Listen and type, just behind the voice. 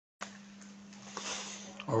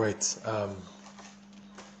All right.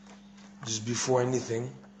 Just before anything,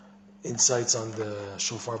 insights on the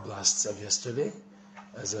shofar blasts of yesterday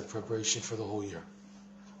as a preparation for the whole year.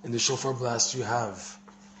 In the shofar blast, you have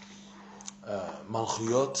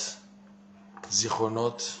malchuyot,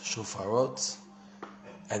 zichronot, shofarot,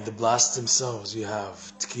 and the blasts themselves. You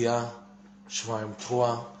have tkiya, shvarim,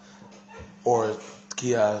 trua, or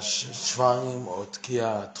tkiya shvarim, or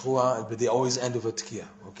tkiya trua, but they always end with a tkiya.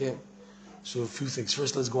 Okay. So a few things.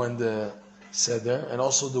 First, let's go on the seder, and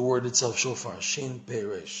also the word itself, shofar, shin pei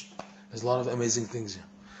resh. There's a lot of amazing things here.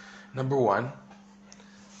 Number one,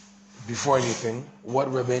 before anything,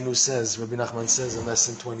 what Rabbi Nachman says in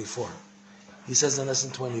lesson 24. He says in lesson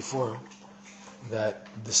 24 that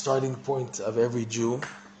the starting point of every Jew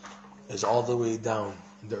is all the way down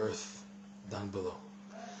in the earth, down below.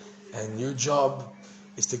 And your job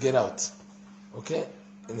is to get out. Okay?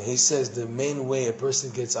 And he says the main way a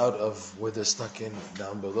person gets out of where they're stuck in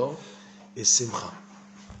down below is simcha.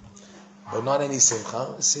 But not any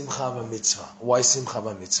simcha, simcha of a mitzvah. Why simcha of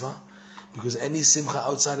a mitzvah? Because any simcha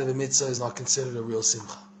outside of a mitzvah is not considered a real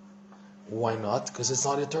simcha. Why not? Because it's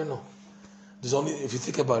not eternal. There's only, if you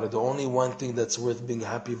think about it, the only one thing that's worth being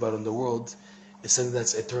happy about in the world is something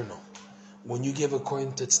that's eternal. When you give a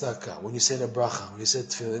coin to tzedakah, when you say the bracha, when you say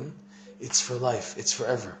tefillin, it's for life, it's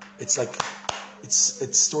forever. It's like,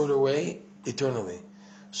 it's stored away eternally.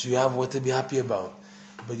 So you have what to be happy about.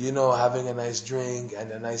 But having a nice drink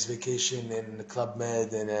and a nice vacation in the Club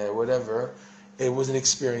Med and whatever, it was an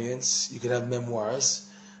experience. You could have memoirs,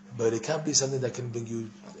 but it can't be something that can bring you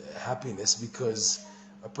happiness, because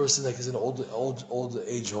a person like is in an old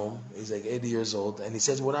age home, he's like 80 years old, and he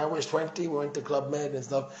says, when I was 20, we went to Club Med and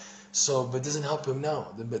stuff. So, but it doesn't help him now,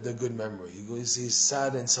 the good memory. He's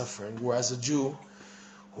sad and suffering. Whereas a Jew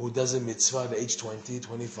who does a mitzvah at age 20,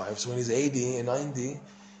 25, so when he's 80 and 90,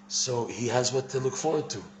 so he has what to look forward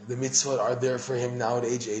to. The mitzvah are there for him now at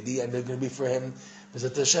age 80, and they're going to be for him,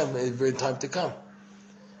 B'ezrat Hashem, in time to come.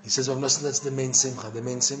 He says, that's the main simcha. The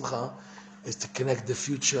main simcha is to connect the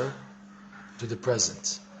future to the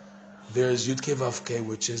present. There's Yud Kei Vav Kei,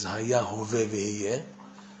 which is Haya, Hoveh, V'Hiyeh,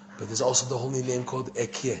 but there's also the holy name called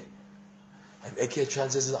Ekyeh. And Ekyeh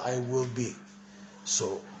translates as I will be.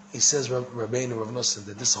 So he says, Rabbeinu Rav Nosson,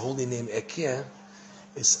 that this holy name Ekyeh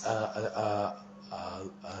is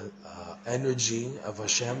energy of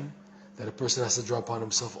Hashem that a person has to draw upon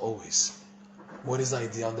himself always. What is the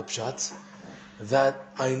idea on the pshat? That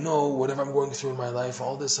I know whatever I'm going through in my life,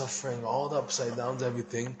 all the suffering, all the upside downs,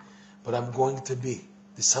 everything, but I'm going to be.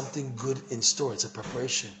 There's something good in store. It's a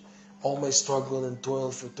preparation. All my struggle and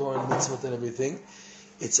toil for Torah and mitzvot and everything,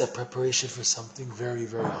 it's a preparation for something very,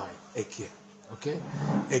 very high. Ekyeh. Okay?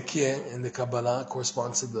 Ekyeh in the Kabbalah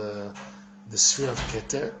corresponds to the sphere of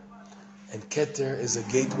Keter, and Keter is a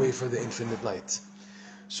gateway for the infinite light.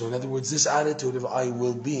 So in other words, this attitude of I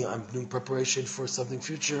will be, I'm doing preparation for something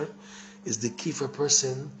future, is the key for a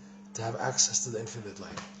person to have access to the infinite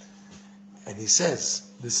light. And he says,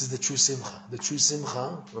 this is the true simcha. The true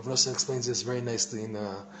simcha, Rav Nosson explains this very nicely in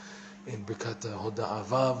Birkat Hoda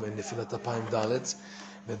Avav and Nefilat Apayim Dalet,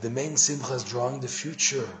 that the main simcha is drawing the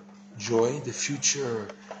future joy, the future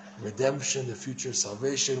redemption, the future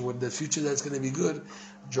salvation, the future that's going to be good,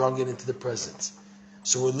 drawing it into the present.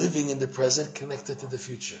 So we're living in the present, connected to the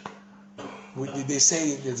future. They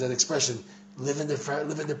say, there's that expression, live in the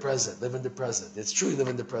present, live in the present. It's true, live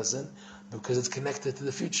in the present, because it's connected to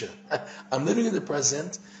the future. I'm living in the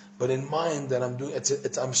present, but in mind that I'm doing,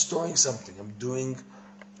 I'm storing something. I'm doing,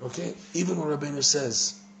 okay? Even when Rabbeinu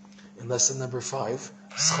says in lesson number 5,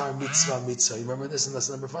 schar mitzvah mitzvah. You remember this in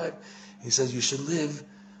lesson number 5? He says you should live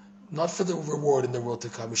not for the reward in the world to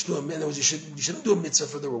come. You shouldn't do a mitzvah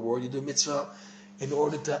for the reward. You do a mitzvah in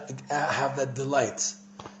order to have that delight.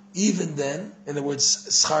 Even then, in other words,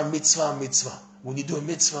 schar mitzvah mitzvah. When you do a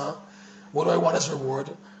mitzvah, what do I want as reward?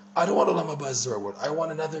 I don't want Olam Haba as the reward. I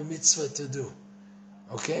want another mitzvah to do.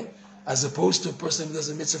 Okay? As opposed to a person who does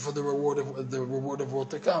a mitzvah for the reward of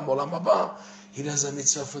world to come, Olam Haba, he does a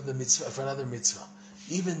mitzvah for another mitzvah.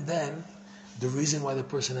 Even then, the reason why the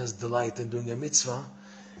person has delight in doing a mitzvah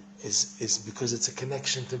is because it's a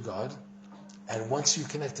connection to God. And once you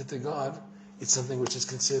connect it to God, it's something which is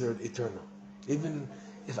considered eternal. Even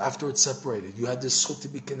if after it's separated, you had this soul to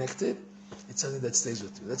be connected, it's something that stays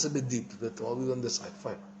with you. That's a bit deep, but all we on this side,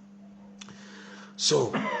 fine.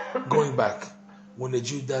 So, going back, when a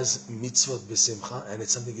Jew does mitzvot b'simcha, and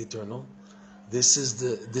it's something eternal, this is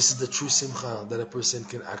the true simcha that a person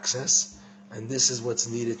can access, and this is what's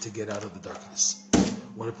needed to get out of the darkness.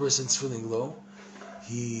 When a person's feeling low,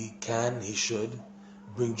 he should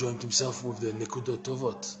bring joy to himself with the nekudot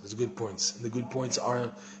tovot. There's good points. And the good points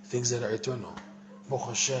are things that are eternal. Baruch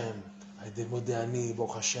Hashem, I did Modeh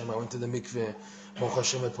Baruch Hashem, I went to the mikveh, Baruch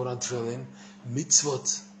Hashem, I put on tefillin.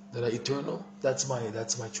 Mitzvot that are eternal, that's my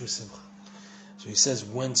true simcha. So he says,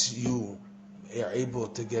 once you are able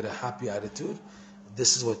to get a happy attitude,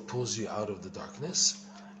 this is what pulls you out of the darkness,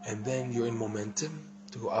 and then you're in momentum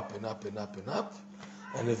to go up and up and up and up,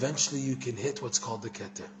 and eventually you can hit what's called the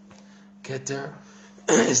Keter. Keter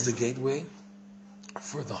is the gateway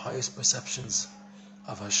for the highest perceptions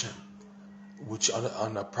of Hashem, which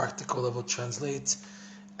on a practical level translates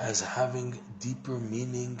as having deeper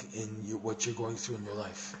meaning in what you're going through in your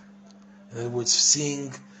life. In other words,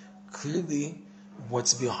 seeing clearly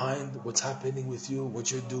what's behind, what's happening with you,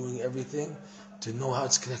 what you're doing, everything, to know how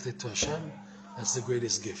it's connected to Hashem, that's the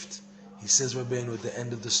greatest gift. He says, Rabbeinu, at the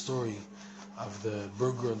end of the story of the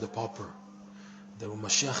burgher and the pauper, that when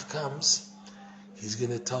Mashiach comes, he's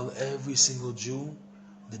going to tell every single Jew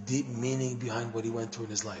the deep meaning behind what he went through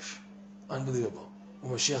in his life. Unbelievable.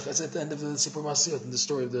 When Mashiach, that's at the end of the Sipur Masiyot, in the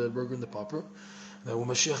story of the burgher and the pauper, that when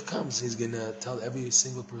Mashiach comes, he's going to tell every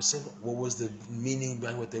single person what was the meaning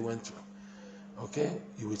behind what they went through. Okay?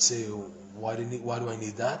 You would say, why do I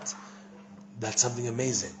need that? That's something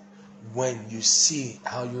amazing. When you see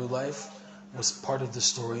how your life was part of the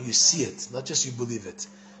story, you see it, not just you believe it,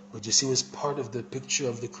 but you see it was part of the picture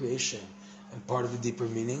of the creation and part of the deeper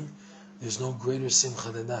meaning. There's no greater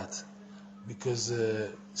simcha than that. Because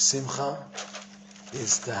simcha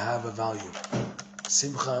is to have a value.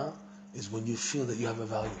 Simcha is when you feel that you have a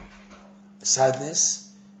value.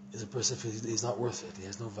 Sadness is a person feels he's not worth it. He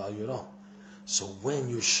has no value at all. So when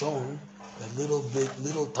you're shown that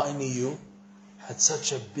little tiny you had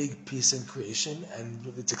such a big piece in creation,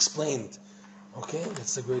 and it's explained, okay,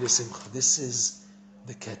 that's the greatest simcha. This is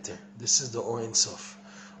the Keter. This is the Or Ein Sof.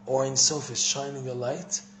 Or Ein Sof is shining a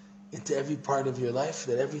light into every part of your life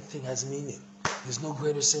that everything has meaning. There's no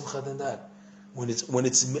greater simcha than that. When it's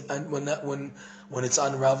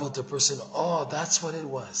unraveled to a person, oh, that's what it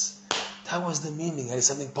was. That was the meaning. And it's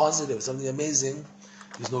something positive, something amazing.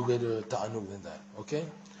 There's no greater ta'anug than that. Okay?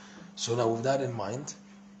 So now with that in mind,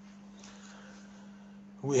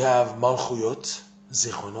 we have Malchuyot,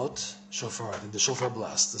 Zichronot, Shofar, and the Shofar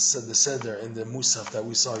blast. The Seder in the Musaf that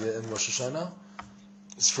we saw in Rosh Hashanah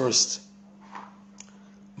is first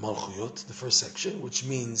Malchuyot, the first section, which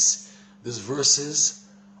means there's verses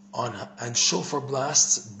on and shofar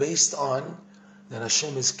blasts based on that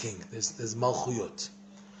Hashem is king. There's Malchuyot.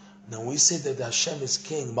 Now when we say that Hashem is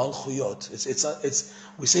king, Malchuyot,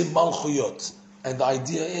 we say Malchuyot, and the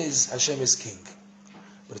idea is Hashem is king.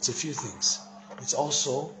 But it's a few things. It's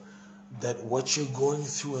also that what you're going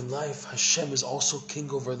through in life, Hashem is also king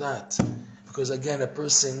over that. Because again, a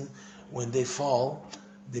person, when they fall,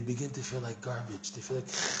 they begin to feel like garbage. They feel like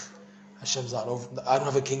Hashem's not over. I don't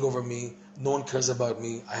have a king over me. No one cares about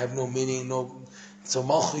me. I have no meaning. So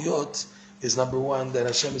Malchuyot is number one, that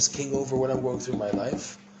Hashem is king over what I'm going through in my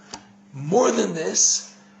life. More than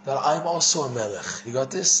this, that I'm also a melech. You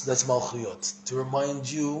got this? That's Malchuyot. To remind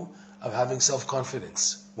you of having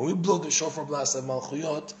self-confidence. When we blow the shofar blast of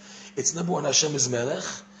Malchuyot, it's number one, Hashem is melech,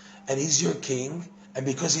 and He's your king. And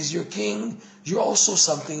because He's your king, you're also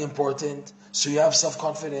something important. So you have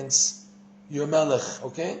self-confidence. You're melech,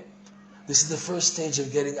 okay? This is the first stage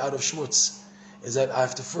of getting out of schmutz, is that I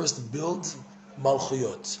have to first build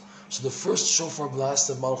Malchuyot. So the first shofar blast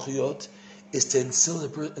of Malchuyot is to instill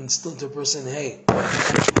into a person, hey,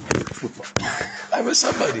 I'm a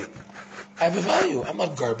somebody. I have a value. I'm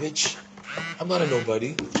not garbage. I'm not a nobody.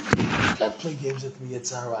 You can't play games with me,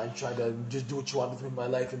 Yitzhara, and try to just do what you want with me in my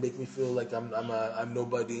life and make me feel like I'm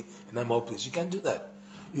nobody and I'm hopeless. You can't do that.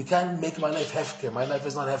 You can't make my life hefker. My life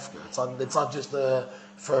is not hefker. It's not just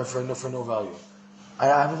for no value. I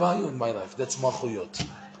have a value in my life. That's Malchuyot.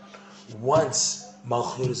 Once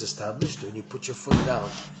Malchuyot is established, when you put your foot down,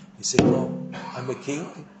 you say, no, I'm a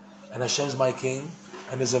king, and Hashem's my king,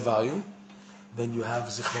 and there's a value, then you have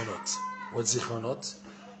Zichronot. What's Zichronot?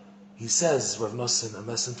 He says, Rav Nosson, in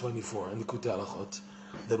lesson 24, in the Kutei Halachot,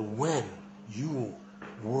 that when you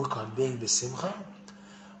work on being the Simcha,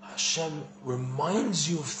 Hashem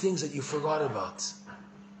reminds you of things that you forgot about.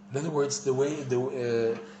 In other words, the way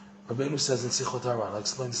Rabbeinu says in Sichot Haran, I'll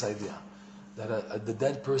explain this idea, that the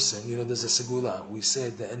dead person, there's a segula, we say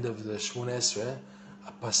at the end of the Shmona Esrei,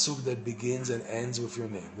 a pasuk that begins and ends with your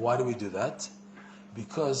name. Why do we do that?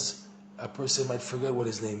 Because a person might forget what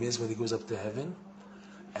his name is when he goes up to heaven,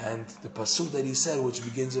 and the pasuk that he said, which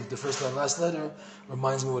begins with the first and last letter,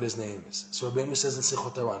 reminds me what his name is. So Rabbeinu says in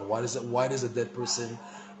Sichot Haran, why does a dead person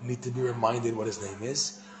need to be reminded what his name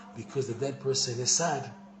is? Because the dead person is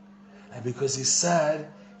sad. And because he's sad,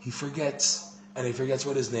 he forgets. And he forgets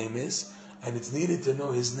what his name is. and it's needed to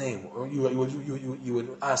know his name, or you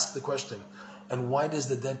would ask the question, and why does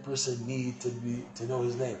the dead person need to know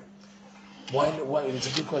his name? Why?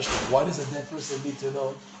 It's a good question. Why does the dead person need to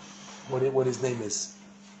know what his name is?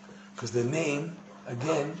 Because the name,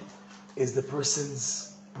 again, is the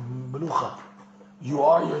person's melucha. You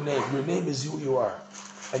are your name. Your name is who you are,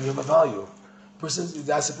 and you have a value. Person,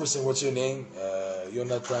 that's the person. What's your name?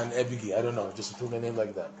 Yonatan Ebigi. I don't know. Just a name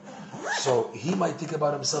like that. So he might think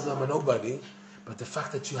about himself, I'm a nobody, but the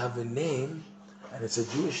fact that you have a name, and it's a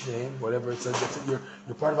Jewish name, whatever it's, you're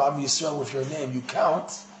part of Am Yisrael with your name, you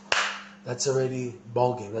count. That's already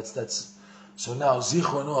ball game. That's. So now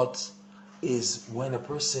zichronot is when a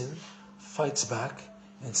person fights back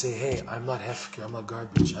and say, hey, I'm not hefker, I'm not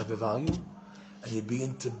garbage, I have a value, and you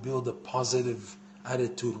begin to build a positive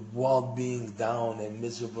attitude while being down and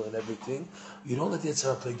miserable and everything. You don't let the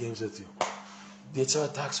Yitzhak play games with you. The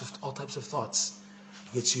Yitzhak attacks with all types of thoughts.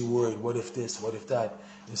 It gets you worried. What if this? What if that?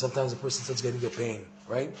 And sometimes a person starts getting a pain,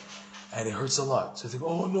 right? And it hurts a lot. So you think,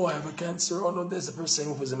 oh no, I have a cancer. Oh no, this. The person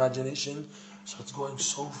with his imagination starts going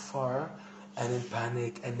so far and in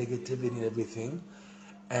panic and negativity and everything.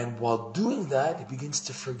 And while doing that, he begins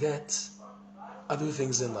to forget other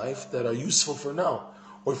things in life that are useful for now.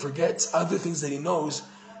 Or forgets other things that he knows,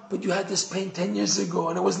 but you had this pain 10 years ago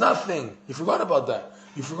and it was nothing. You forgot about that.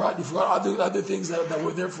 You forgot other things that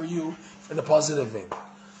were there for you in a positive vein.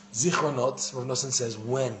 Zichronot, Rav Nosson says,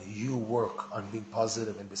 when you work on being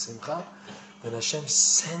positive and besimcha, then Hashem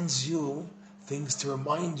sends you things to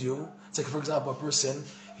remind you. It's like, for example, a person,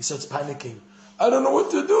 he starts panicking. I don't know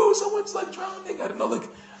what to do. Someone's like drowning. I don't know, like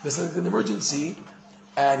there's like an emergency,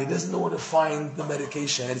 and he doesn't know where to find the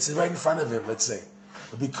medication. And it's right in front of him, let's say.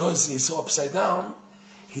 But because he's so upside down,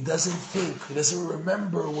 he doesn't think, he doesn't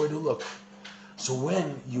remember where to look. So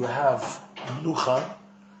when you have lucha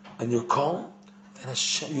and you're calm, then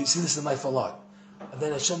Hashem, you see this in life a lot. And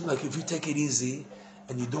then Hashem, like if you take it easy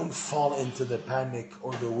and you don't fall into the panic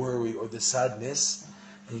or the worry or the sadness,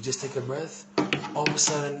 and you just take a breath, all of a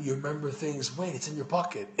sudden you remember things. Wait, it's in your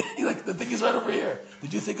pocket. You're like, the thing is right over here. You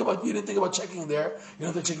didn't think about checking there. You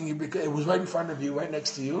know, they're checking you because it was right in front of you, right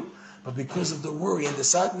next to you. But because of the worry and the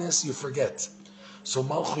sadness, you forget. So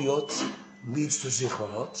Malchuyot leads to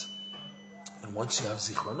Zichronot. And once you have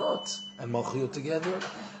Zichronot and Malchuyot together,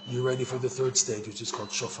 you're ready for the third stage, which is called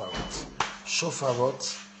Shofarot.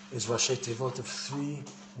 Shofarot is Rashi Tevot of 3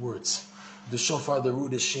 words. The Shofar, the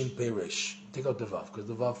root is Shin Peresh. Take out the Vav, because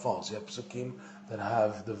the Vav falls. You have Psukim that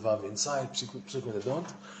have the Vav inside, Psukim that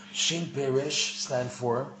don't. Shin Peresh stand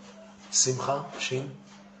for Simcha, Shin.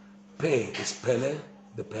 Pe is Pele,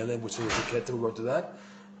 the Pele, which is the Keter, we'll go to that.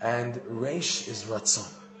 And Reish is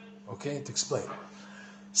Ratzon. Okay, to explain.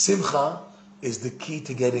 Simcha is the key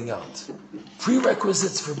to getting out.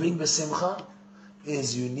 Prerequisites for being Besimcha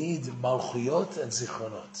is you need Malchuyot and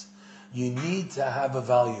Zichronot. You need to have a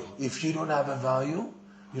value. If you don't have a value,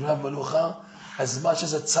 you don't have Melucha, as much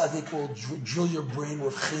as a tzaddik will drill your brain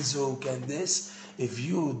with chizuk and this, if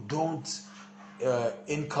you don't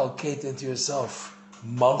inculcate into yourself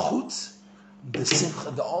Malchut, the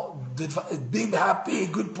simcha, being happy,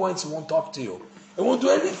 good points, it won't talk to you. It won't do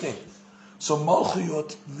anything. So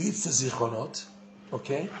Malchuyot leads to Zichronot.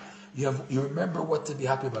 Okay? You remember what to be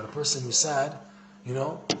happy about. A person who's sad, you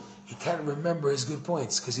know, he can't remember his good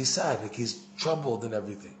points because he's sad, like he's troubled and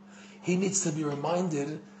everything. He needs to be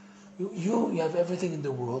reminded, you have everything in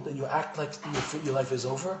the world and you act like your life is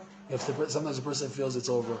over. Sometimes a person feels it's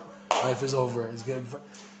over. Life is over. It's good.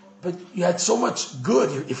 But you had so much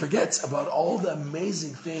good, he forgets about all the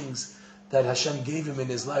amazing things that Hashem gave him in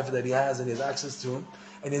his life that he has and he has access to him.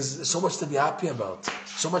 And there's so much to be happy about.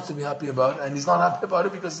 So much to be happy about. And he's not happy about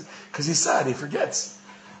it because he's sad, he forgets.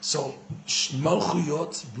 So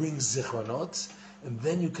Malchuyot brings Zichronot, and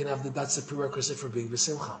then you can have that's the prerequisite for being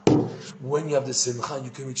B'Simcha. When you have the Simcha, you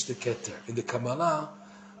can reach the Keter. In the Kabbalah,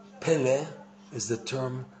 Pele is the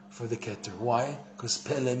term for the Keter. Why? Because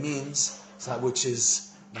Pele means that which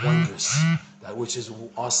is wondrous, that which is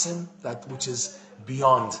awesome, that which is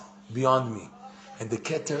beyond me. And the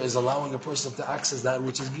Keter is allowing a person to access that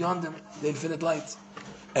which is beyond them, the infinite light.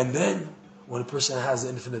 And then, when a person has the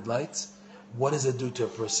infinite light, what does it do to a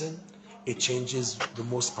person? It changes the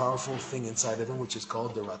most powerful thing inside of him, which is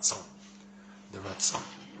called the Ratzon. The Ratzon.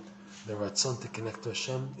 The Ratzon to connect to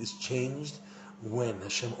Hashem is changed when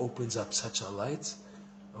Hashem opens up such a light.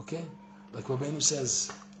 Okay? Like Rabbeinu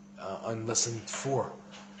says on lesson 4,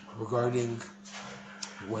 regarding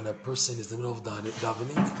when a person is in the middle of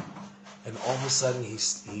davening, and all of a sudden he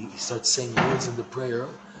starts saying words in the prayer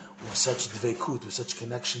with such dveikut, with such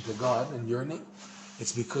connection to God and yearning,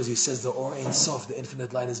 It's because he says the Or Ein Sof, the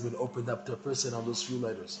infinite light, has been opened up to a person on those few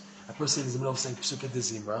letters. A person is in the middle of saying Psukat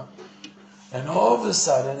Zimra, and all of a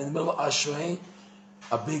sudden, in the middle of Ashrei,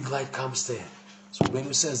 a big light comes to him. So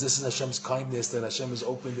Rabbeinu says this is Hashem's kindness, that Hashem has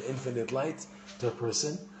opened the infinite light to a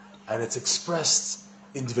person, and it's expressed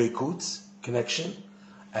in Dveikut, connection,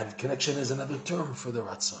 and connection is another term for the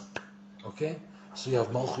Ratzon. Okay? So you have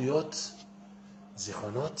Malchuyot,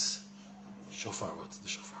 Zichronot, Shofarot, the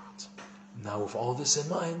Shofarot. Now with all this in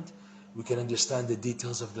mind, we can understand the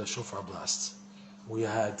details of the Shofar blast. We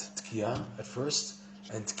had Tkiya at first,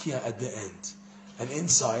 and Tkiya at the end. And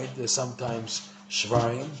inside, there's sometimes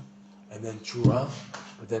Shvarim, and then Trua,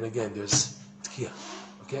 but then again, there's Tkiya.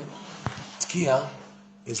 Okay? Tkiya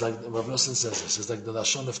is like, Rav Nosson says this, it's like the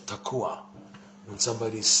Lashon of Takua. When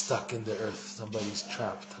somebody's stuck in the earth, somebody's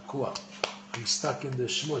trapped. Takua. I'm stuck in the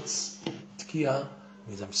shmutz. Tkiya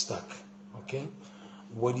means I'm stuck. Okay?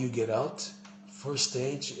 What do you get out? First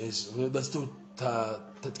stage is, let's do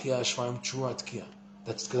Tkiya, Shvarim, Trua, Tkiya.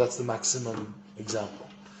 That's the maximum example.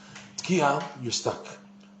 Tkiya, you're stuck.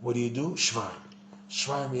 What do? Shvarim.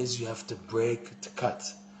 Shvarim is you have to break, to cut.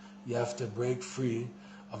 You have to break free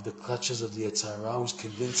of the clutches of the Yetzer Hara, who's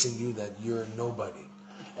convincing you that you're nobody.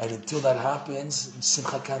 And until that happens,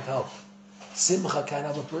 Simcha can't help. Simcha can't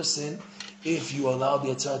help a person if you allow the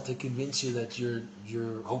Yetzer Hara to convince you that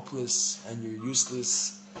you're hopeless and you're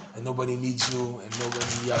useless and nobody needs you and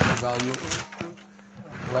nobody has no value.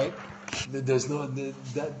 Right? There's no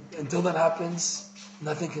until that happens,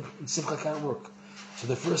 Simcha can't work. So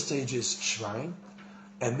the first stage is Shvarim,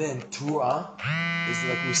 and then Tru'ah is,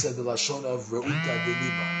 like we said, the Lashon of Re'uta de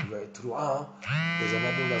Liba. Right? Tru'ah is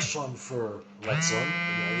another Lashon for Ratzon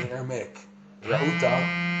in Aramaic.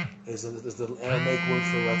 Re'uta is the Aramaic word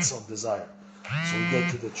for Ratzon, desire. So we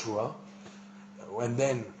get to the Tru'ah, and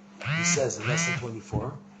then he says in lesson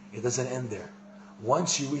 24, it doesn't end there.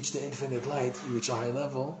 Once you reach the infinite light, you reach a high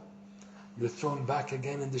level, you're thrown back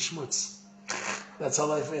again in the shmutz. That's how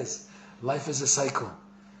life is. Life is a cycle.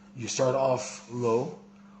 You start off low,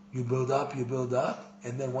 you build up,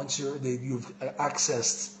 and then once you've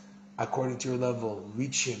accessed, according to your level,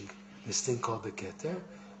 reaching this thing called the Keter,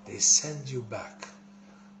 they send you back.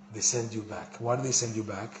 Why do they send you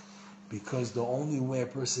back? Because the only way a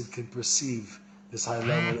person can perceive this high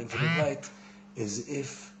level infinite light is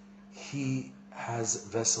if he has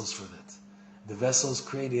vessels for that. The vessels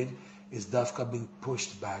created is dafka being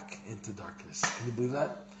pushed back into darkness. Can you believe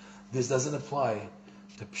that? This doesn't apply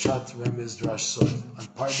to Pshat, Remez, Drash, Sod. On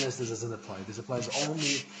Pardes, this doesn't apply. This applies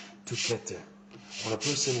only to Keter. When a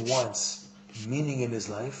person wants meaning in his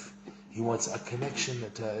life, he wants a connection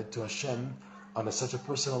to Hashem on such a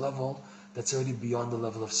personal level that's already beyond the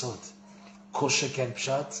level of Sod. Kol sheken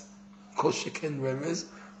Pshat, Kol sheken Remez,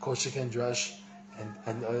 Kol sheken Drash,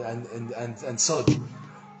 and Sod.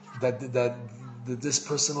 That this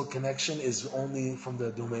personal connection is only from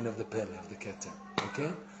the domain of the Pele, of the Keter.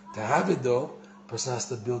 Okay? To have it though, a person has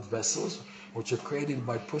to build vessels which are created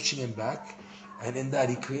by pushing him back, and in that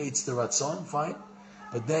he creates the Ratzon, fine.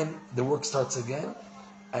 But then the work starts again,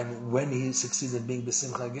 and when he succeeds in being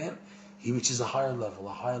B'Simcha again, he reaches a higher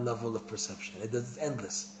level of perception. It's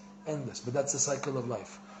endless. But that's the cycle of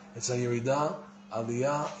life. It's a Yerida,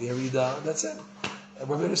 Aliyah, Yerida, that's it. And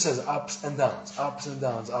Rabbeinu says ups and downs.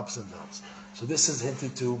 So this is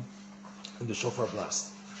hinted to in the Shofar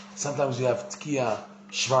blast. Sometimes you have Tkiya,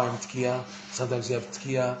 Shvarim Tkiya. Sometimes you have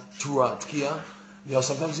Tkiya, Trua Tkiya.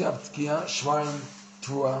 Sometimes you have Tkiya, Shvarim,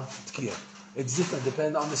 Trua Tkiya. It's different,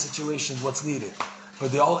 depending on the situation, what's needed.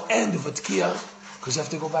 But they all end with a Tkiya because you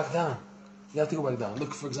have to go back down.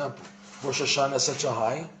 Look, for example, Rosh Hashanah is such a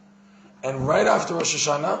high, and right after Rosh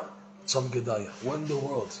Hashanah, Tzom Gedalia. What in the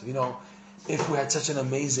world? If we had such an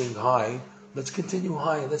amazing high, let's continue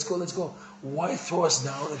high. Let's go. Why throw us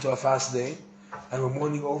down into a fast day, and we're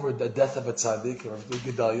mourning over the death of a tzaddik or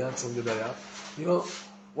Gedalia, Tzom Gedalia?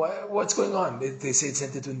 What's going on? They say it's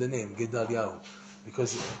hinted in the name Gedaliah,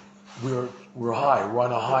 because we're high. We're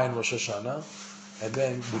on a high in Rosh Hashanah, and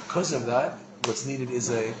then because of that, what's needed is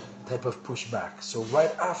a type of pushback. So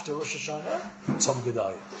right after Rosh Hashanah, Tzom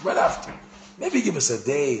Gedalia. Right after. Maybe give us a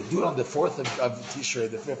day. Do it on the 4th of Tishrei,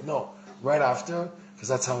 the 5th. No, right after, because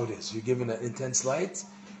that's how it is. You're given an intense light,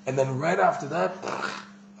 and then right after that,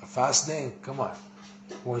 a fast day. Come on.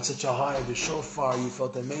 We're in such a high, the shofar, you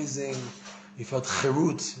felt amazing. You felt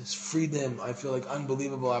chirut, it's freedom. I feel like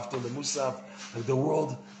unbelievable after the Musaf. Like the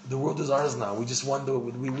world is ours now. We just won the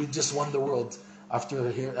world after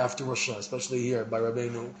Rosh Hashanah, especially here by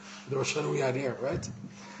Rabbeinu, the Rosh Hashanah we had here, right?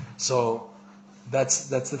 So that's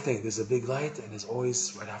the thing. There's a big light, and there's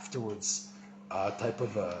always right afterwards a type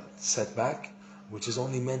of a setback, which is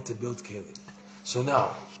only meant to build kelim. So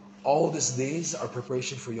now, all these days are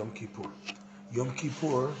preparation for Yom Kippur. Yom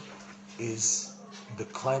Kippur is the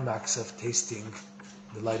climax of tasting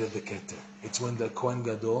the light of the Keter. It's when the Kohen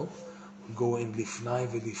Gadol go in Lifnai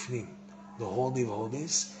v'Lifnim, the Holy of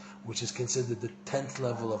Holies, which is considered the 10th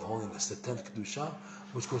level of holiness, the 10th Kedusha,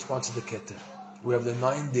 which corresponds to the Keter. We have the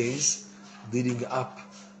 9 days leading up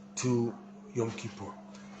to Yom Kippur.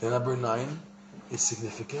 The number 9 is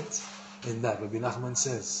significant in that Rabbi Nachman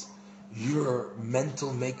says your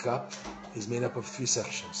mental makeup is made up of 3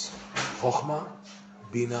 sections: Chokhmah,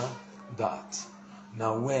 Bina, Da'at.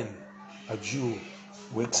 Now when a Jew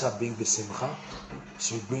wakes up being besimcha,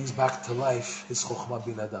 so he brings back to life his Chokhmah,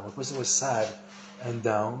 Bina, Da'at. When a person was sad and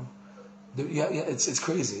down, it's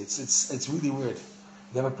crazy. It's really weird.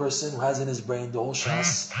 You have a person who has in his brain the whole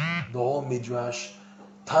Shas, the whole Midrash,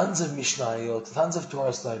 tons of Mishnayot, tons of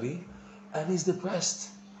Torah study, and he's depressed.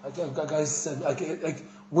 Guys said,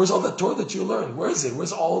 where's all the Torah that you learned? Where is it?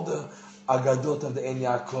 Where's all the Agadot of the En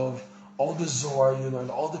Yaakov, all the Zohar you learned,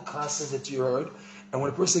 all the classes that you heard? And when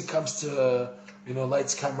a person comes to,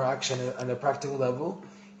 lights, camera, action on a practical level,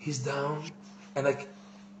 he's down, and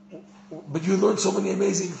but you learned so many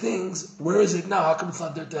amazing things. Where is it now? How come it's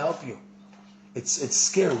not there to help you? It's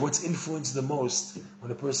scary. What's influenced the most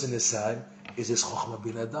when a person is sad is his chokhmah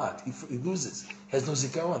bin adat. He loses. He has no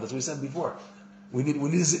zikaron. That's what we said before. We need.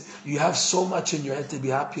 You have so much in your head to be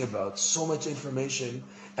happy about, so much information,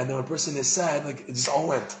 and then when a person is sad, it just all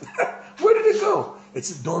went. Where did it go?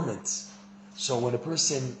 It's dormant. So when a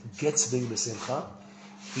person gets being b'simcha,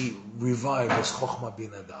 he revives his chokhmah bin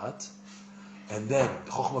adat, and then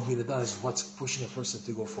chokhmah bin adat is what's pushing a person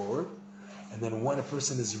to go forward. And then when a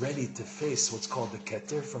person is ready to face what's called the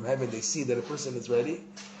Keter from heaven, they see that a person is ready,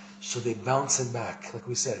 so they bounce him back. Like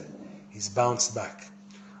we said, he's bounced back.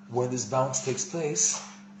 When this bounce takes place,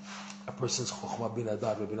 a person's Chokhmah bin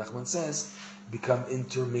Adad, Rabbi Nachman says, become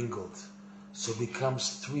intermingled. So it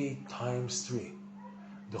becomes 3 times 3.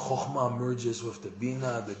 The Chokhmah merges with the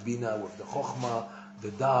Bina with the Chokhmah, the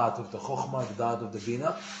Da'at with the Chokhmah, the Da'at with the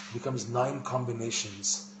Bina. It becomes 9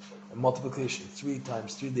 combinations. Multiplication, 3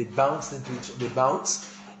 times 3. They bounce into they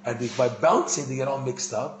bounce, and by bouncing they get all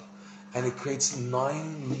mixed up, and it creates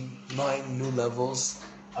 9 new levels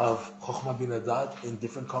of Chokhmah bin Adad in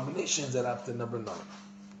different combinations that up to number 9.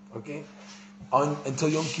 Okay? Until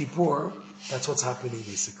Yom Kippur, that's what's happening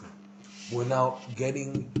basically. We're now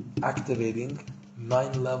activating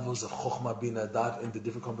 9 levels of Chokhmah bin Adad in the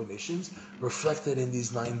different combinations, reflected in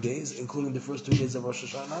these 9 days, including the first 2 days of Rosh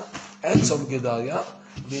Hashanah and Tzom Gedalia,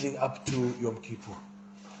 leading up to Yom Kippur.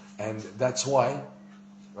 And that's why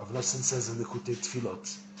Rav Nosson says in Likutei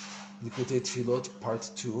Tfilot,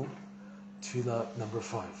 part 2, Tefillah number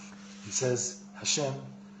 5. He says, Hashem,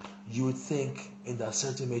 you would think in the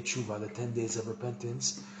Aseret Yemei Tshuva, the 10 days of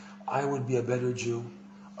repentance, I would be a better Jew,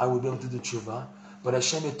 I would be able to do Tshuva, but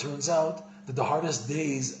Hashem, it turns out that the hardest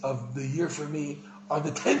days of the year for me are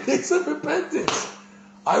the 10 days of repentance.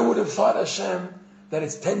 I would have thought, Hashem, that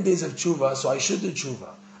it's 10 days of tshuva, so I should do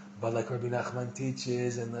tshuva. But like Rabbi Nachman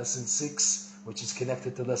teaches in lesson 6, which is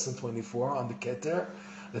connected to lesson 24 on the Keter,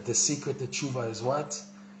 that the secret to tshuva is what?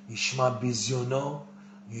 Yishma bizyono,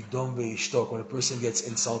 yudom ve'ishtok. When a person gets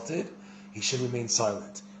insulted, he should remain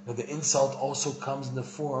silent. Now the insult also comes in the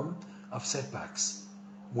form of setbacks.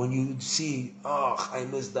 When you see, I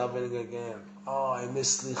miss davening again. I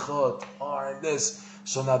miss slichot. I miss.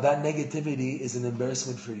 So now that negativity is an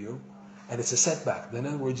embarrassment for you, and it's a setback. In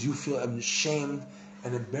other words, you feel ashamed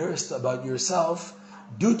and embarrassed about yourself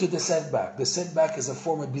due to the setback. The setback is a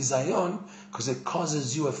form of bizayon because it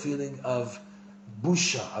causes you a feeling of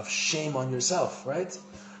busha, of shame on yourself, right?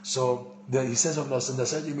 So he says of Nosson, the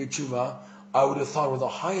Aseret Yemei Tshuva, I would have thought were the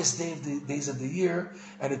highest days of the year,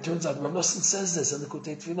 and it turns out, Rav Nosson says this in the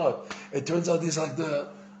Likutei Tfilot, it turns out these are the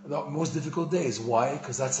most difficult days. Why?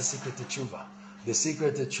 Because that's the secret to tshuva. The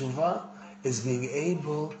secret to tshuva is being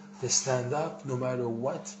able to stand up no matter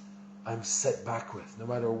what I'm set back with. No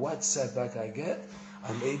matter what setback I get,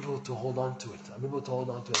 I'm able to hold on to it. I'm able to hold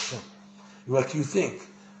on to Hashem. Like you think,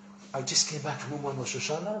 I just came back from Rosh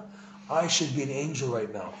Hashanah, I should be an angel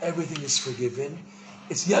right now. Everything is forgiven.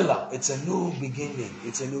 It's yalla. It's a new beginning.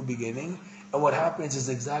 It's a new beginning. And what happens is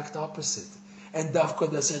the exact opposite. And dafka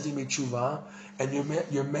Aseret Yemei Tshuva, and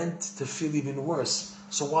you're meant to feel even worse.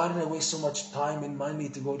 So why did I waste so much time and money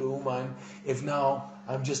to go to Uman if now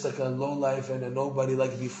I'm just like a low life and a nobody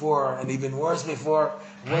like before, and even worse before?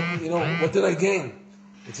 What did I gain?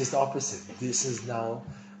 It's just the opposite. This is now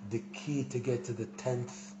the key to get to the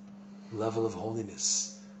 10th level of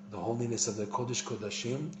holiness. The holiness of the Kodesh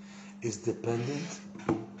Kodashim is dependent,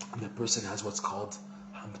 and the person has what's called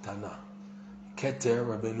hamtana. Keter,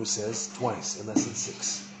 Rabbeinu says twice in lesson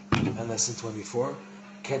 6 and lesson 24.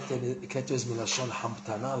 Keter is milashon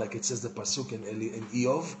hamtana, like it says the pasuk in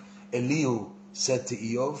Eov. Elihu said to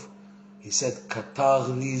Eov, he said, Katar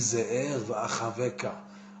li ze'er v'achaveka.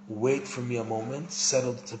 Wait for me a moment,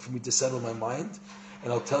 for me to settle my mind,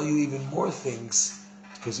 and I'll tell you even more things.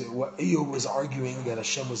 Because Eov was arguing that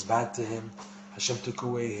Hashem was bad to him. Hashem took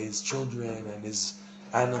away his children and his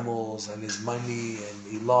animals and his money,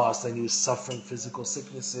 and he lost, and he was suffering physical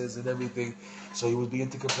sicknesses and everything. So he would begin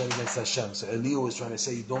to complain against Hashem. So Elihu was trying to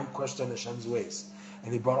say, you don't question Hashem's ways.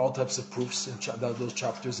 And he brought all types of proofs in those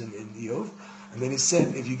chapters in Eov. And then he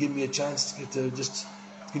said, if you give me a chance to just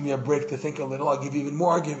give me a break to think a little, I'll give you even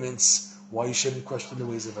more arguments why you shouldn't question the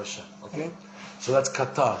ways of Hashem. Okay? So that's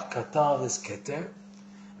Qatar. Qatar is Keter.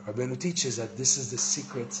 Rabbeinu teaches that this is the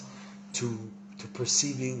secret to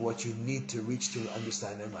perceiving what you need to reach to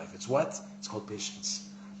understand in life. It's what? It's called patience.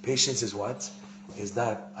 Patience is what? Is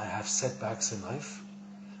that I have setbacks in life,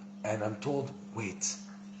 and I'm told, wait.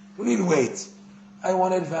 What do you mean wait? I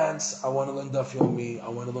want to advance. I want to learn Daf Yomi. I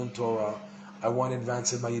want to learn Torah. I want to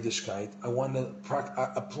advance in my Yiddishkeit. I want to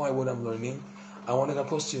apply what I'm learning. I want to get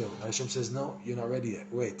close to you. And Hashem says, no, you're not ready yet.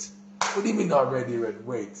 Wait. What do you mean not ready yet?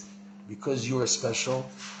 Wait. Because you are special,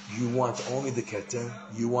 you want only the Keter,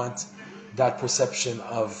 you want that perception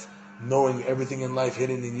of knowing everything in life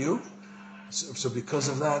hidden in you. So because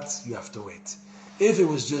of that, you have to wait. If it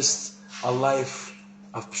was just a life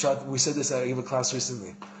of Pshat, we said this at a class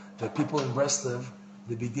recently, that people in Breslov,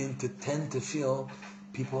 they begin to tend to feel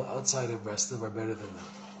people outside of Breslov are better than them.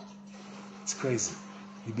 It's crazy.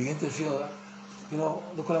 You begin to feel,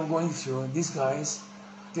 look what I'm going through, and these guys,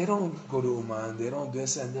 they don't go to Uman, they don't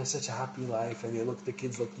this, and they're such a happy life, and the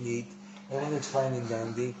kids look neat, everything is fine and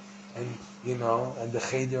dandy, and and the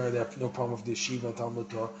cheder, they have no problem with the yeshiva and Talmud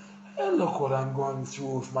Torah. And look what I'm going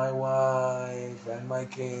through with my wife and my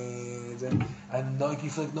kids, and like you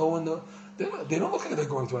feel like no one, they don't look like they're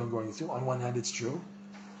going through what I'm going through. On one hand, it's true,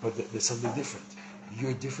 but there's something different.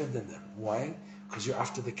 You're different than them. Why? Because you're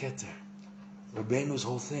after the Keter. Rabbeinu's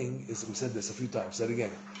whole thing is, we said this a few times, said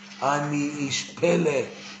again, Ani ish pele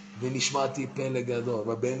v'nishmati pele gadol.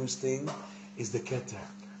 Rabbeinu's thing is the Keter.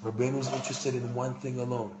 Rabbeinu's interested in one thing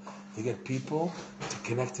alone, to get people to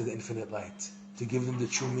connect to the infinite light, to give them the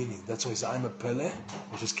true meaning. That's why he said, I'm a pele,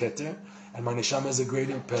 which is Keter, and my neshama is a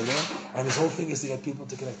greater pele, and his whole thing is to get people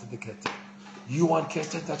to connect to the Keter. You want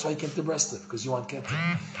Keter, that's why you came to Breslov, because you want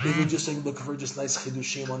Keter. If you're just looking for just nice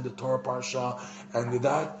chidushim on the Torah Parsha,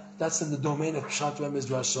 and that's in the domain of Pshat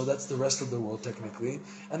Midrash, so that's the rest of the world technically,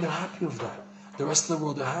 and they're happy with that. The rest of the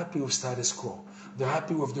world, they're happy with status quo. They're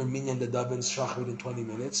happy with their minyan, the davens, shachrit in 20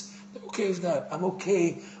 minutes. They're okay with that. I'm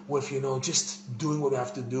okay with, just doing what I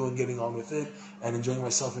have to do and getting on with it and enjoying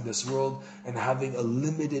myself in this world and having a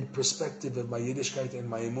limited perspective of my Yiddishkeit and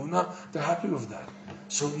my emunah. They're happy with that.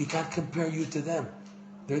 So you can't compare you to them.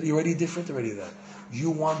 You're already different already then.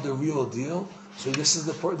 You want the real deal. So this is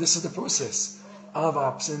the process of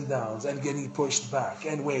ups and downs and getting pushed back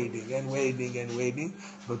and waiting and waiting and waiting.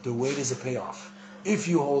 But the wait is a payoff. If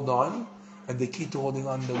you hold on, and the key to holding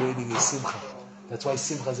on the waiting is simcha. That's why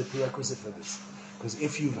simcha is a prerequisite for this. Because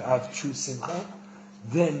if you have true simcha,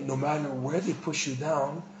 then no matter where they push you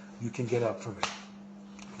down, you can get up from it.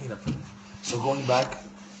 So going back,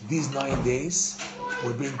 these 9 days,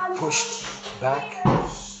 we're being pushed back.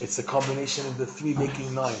 It's a combination of the 3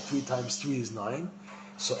 making 9. 3 times 3 is 9.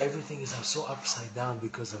 So everything is so upside down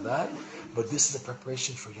because of that. But this is a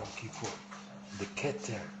preparation for Yom Kippur. The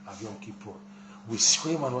Keter of Yom Kippur. We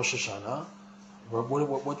scream on Rosh Hashanah. What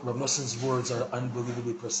Rav Noson's words are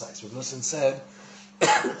unbelievably precise. Rav Noson said,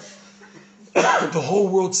 the whole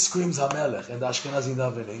world screams Hamelech, and the Ashkenazi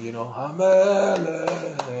davening,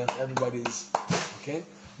 Hamelech. Everybody's, okay?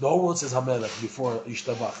 The whole world says Hamelech before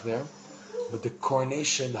Yishtabach there, but the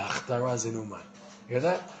coronation, the Hachtara is in Uman. Hear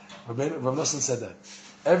that? Rav Noson said that.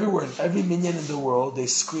 Everywhere, in every minyan in the world, they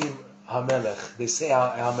scream Hamelech. They say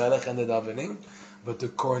Hamelech and the davening, but the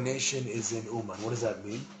coronation is in Uman. What does that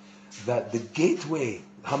mean? That the gateway,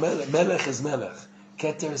 Melech is Melech,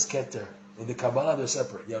 Keter is Keter. In the Kabbalah, they're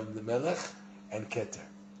separate. You have the Melech and Keter.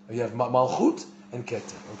 You have Malchut and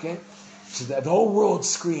Keter, okay? So the whole world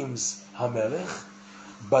screams HaMelech,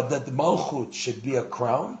 but that the Malchut should be a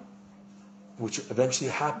crown, which eventually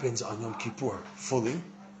happens on Yom Kippur,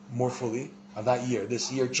 more fully, of that year.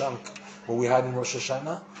 This year chunk, what we had in Rosh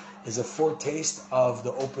Hashanah, is a foretaste of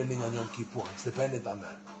the opening on Yom Kippur. It's dependent on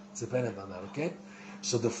that, okay?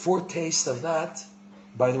 So the foretaste of that,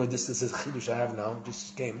 by the way, this is a chidush I have now,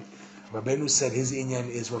 just came. Rabbeinu said his inyan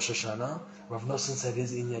is Rosh Hashanah. Rav Nosson said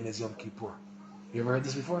his inyan is Yom Kippur. You ever heard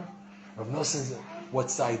this before? Rav Nosson,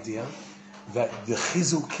 what's the idea? that the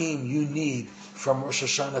chizukim you need from Rosh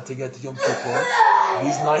Hashanah to get to Yom Kippur,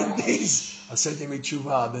 these 9 days, Aseret Yemei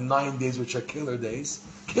Tshuva, the 9 days which are killer days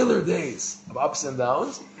of ups and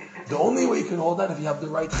downs, the only way you can hold that if you have the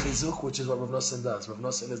right chizuk, which is what Rav Nosson does. Rav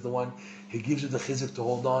Nosson is the one, he gives you the chizuk to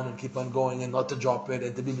hold on and keep on going and not to drop it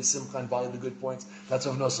and to be b'simcha and value the good points. That's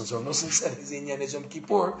Rav Nosson. So Rav Nosson said his inyan is Yom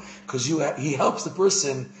Kippur because he helps the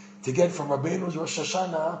person to get from Rabbeinu's Rosh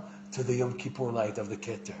Hashanah to the Yom Kippur light of the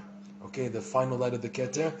Keter. Okay, the final light of the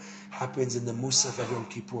Keter happens in the Musaf of Yom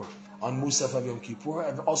Kippur. On Musaf of Yom Kippur,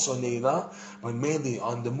 and also Neila, but mainly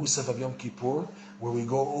on the Musaf of Yom Kippur, where we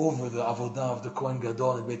go over the Avodah of the Kohen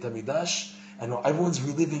Gadol in Beit HaMikdash, and everyone's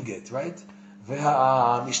reliving it, right? In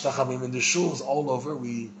the shuls all over,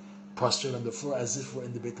 we prostrate on the floor as if we're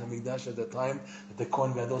in the Beit HaMikdash at the time that the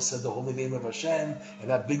Kohen Gadol said the holy name of Hashem, and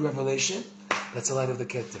that big revelation, that's the light of the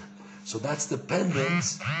Keter. So that's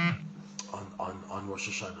dependent on Rosh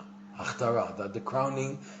Hashanah. Achtara, that the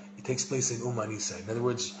crowning, it takes place in Uman Yisrael. In other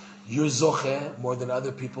words, you're zoche more than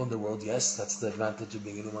other people in the world. Yes, that's the advantage of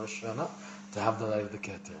being in Uman Hashanah, to have the light of the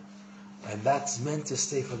Keter. And that's meant to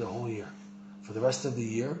stay for the whole year. For the rest of the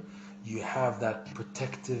year, you have that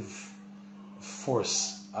protective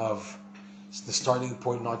force of the starting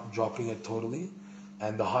point not dropping it totally,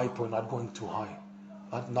 and the high point not going too high,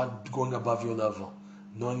 not going above your level,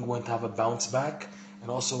 knowing when to have a bounce back, and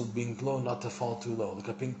also being low, not to fall too low, like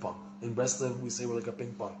a ping pong. In Breslev, we say we're like a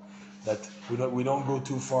ping pong, that we don't go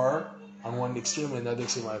too far on one extreme and the other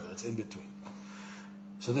extreme either. It's in between.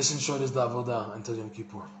 So this in short is the avodah until Yom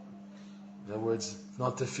Kippur. In other words,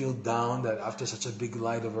 not to feel down that after such a big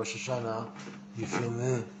light of Rosh Hashanah, you feel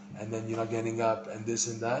and then you're not getting up and this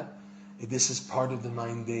and that. This is part of the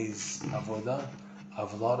 9 days avodah,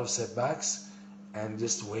 of a lot of setbacks and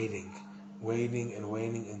just waiting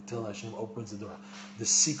until Hashem opens the door. The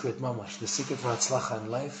secret, mamash, the secret for Hatzlacha in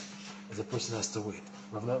life is a person has to wait.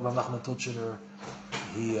 Rav Nachman Tuchiner,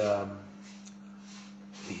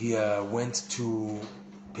 he went to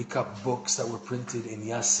pick up books that were printed in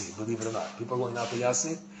Yassi, believe it or not. People are going out to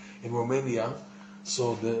Yassi in Romania.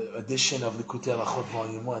 So the edition of Likutei Halachot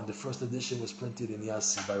Volume 1, the first edition was printed in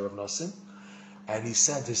Yassi by Rav Nosson. And he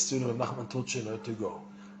sent his student Rav Nachman Tuchiner to go.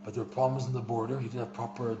 But there were problems on the border. He didn't have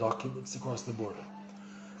proper documents to cross the border.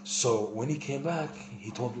 So when he came back,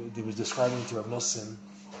 he was describing to Rav Nosson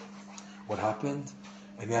what happened.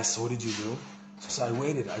 And he asked, so what did you do? So I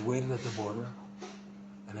waited at the border.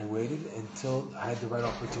 And I waited until I had the right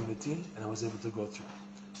opportunity and I was able to go through.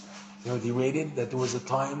 You know, he waited that there was a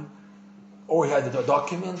time, or he had the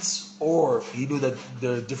documents, or he knew that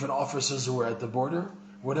there are different officers who were at the border.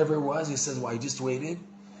 Whatever it was, he says, well, I just waited.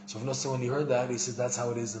 So when he heard that, he said, that's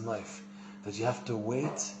how it is in life. That you have to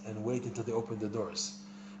wait until they open the doors.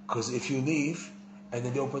 Because if you leave and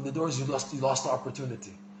then they open the doors, you lost the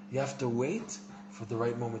opportunity. You have to wait for the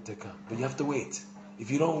right moment to come. But you have to wait. If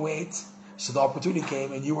you don't wait, so the opportunity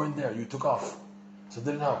came and you weren't there. You took off. So it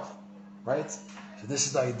didn't help. Right? So this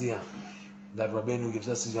is the idea that Rabbeinu gives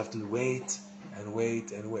us, is you have to wait and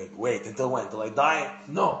wait and wait. Wait until when? Till I die?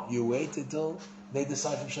 No. You wait until they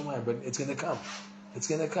decide from Shemayim. But it's going to come. It's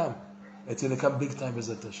going to come. It's going to come big time as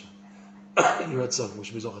a Tasha. You're at some.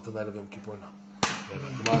 Wish me zoch at the night of Yom Kippur now.